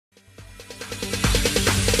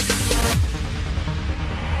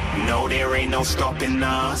there ain't no stopping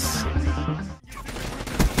us.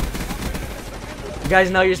 You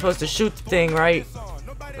guys know you're supposed to shoot the thing, right?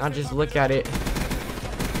 Not just look at it.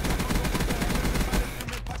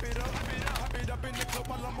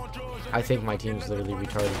 I think my team's literally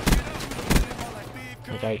retarded.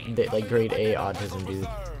 Like grade A autism, dude.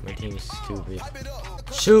 My team's stupid.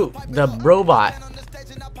 Shoot the robot.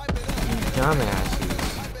 You dumbasses.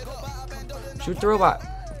 Shoot the robot.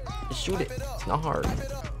 Just shoot it. It's not hard.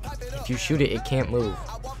 If you shoot it, it can't move.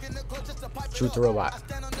 Shoot the robot.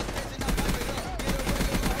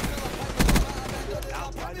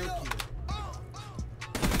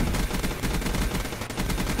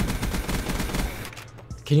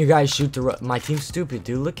 Can you guys shoot the my team's stupid,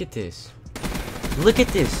 dude. Look at this. Look at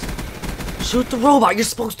this. Shoot the robot. You're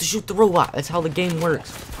supposed to shoot the robot. That's how the game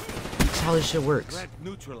works. That's how this shit works.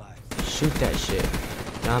 Shoot that shit.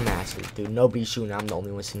 Dumbasses, dude. Nobody's shooting. I'm the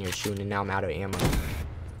only one sitting here shooting, and now I'm out of ammo.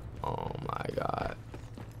 Oh my god.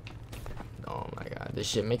 Oh my god. This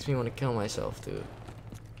shit makes me want to kill myself, dude.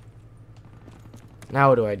 Now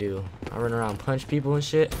what do? I run around, punch people and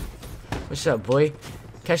shit. What's up, boy?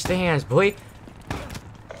 Catch the hands, boy.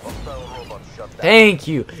 Thank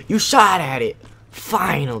you. You shot at it.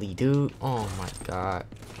 Finally, dude. Oh my god.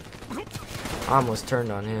 I almost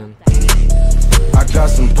turned on him. I got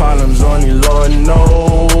some problems on you, Lord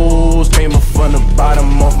knows. Came up from the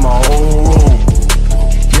bottom of my own road.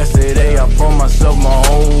 Yesterday I brought myself my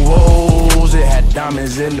own woes. It had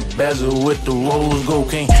diamonds in the bezel with the rose gold.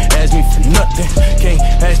 Can't ask me for nothing.